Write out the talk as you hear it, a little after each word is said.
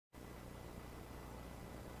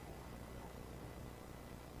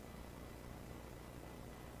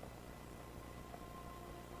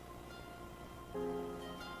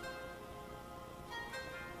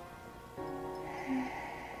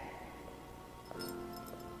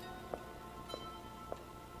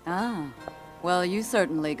Ah, well, you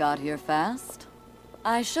certainly got here fast.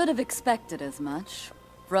 I should have expected as much,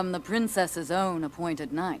 from the princess's own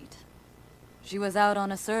appointed knight. She was out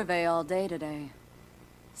on a survey all day today.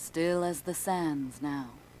 Still as the sands now.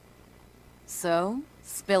 So,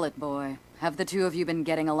 spill it, boy. Have the two of you been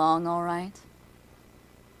getting along all right?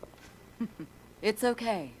 It's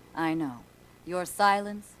okay, I know. Your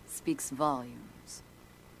silence speaks volumes.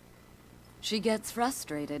 She gets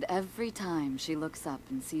frustrated every time she looks up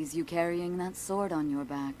and sees you carrying that sword on your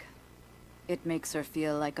back. It makes her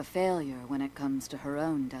feel like a failure when it comes to her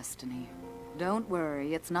own destiny. Don't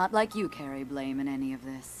worry, it's not like you carry blame in any of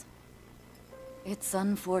this. It's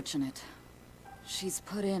unfortunate. She's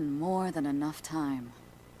put in more than enough time.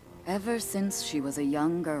 Ever since she was a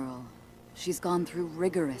young girl, she's gone through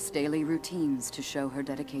rigorous daily routines to show her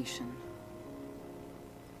dedication.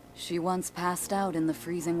 She once passed out in the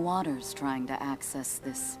freezing waters trying to access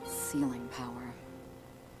this sealing power.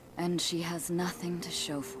 And she has nothing to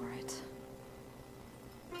show for it.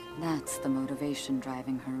 That's the motivation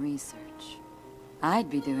driving her research. I'd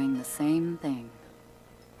be doing the same thing.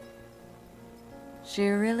 She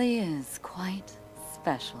really is quite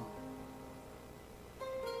special.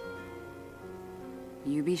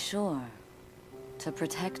 You be sure to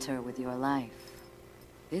protect her with your life.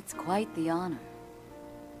 It's quite the honor.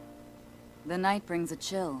 The night brings a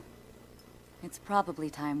chill. It's probably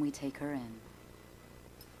time we take her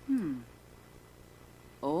in.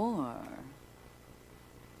 Or...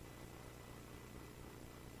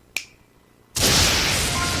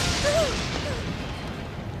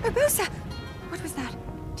 Urbosa! What was that?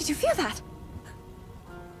 Did you feel that?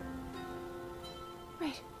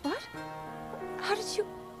 Wait, what? How did you...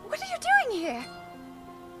 What are you doing here?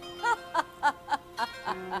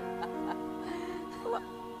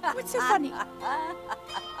 What's so funny?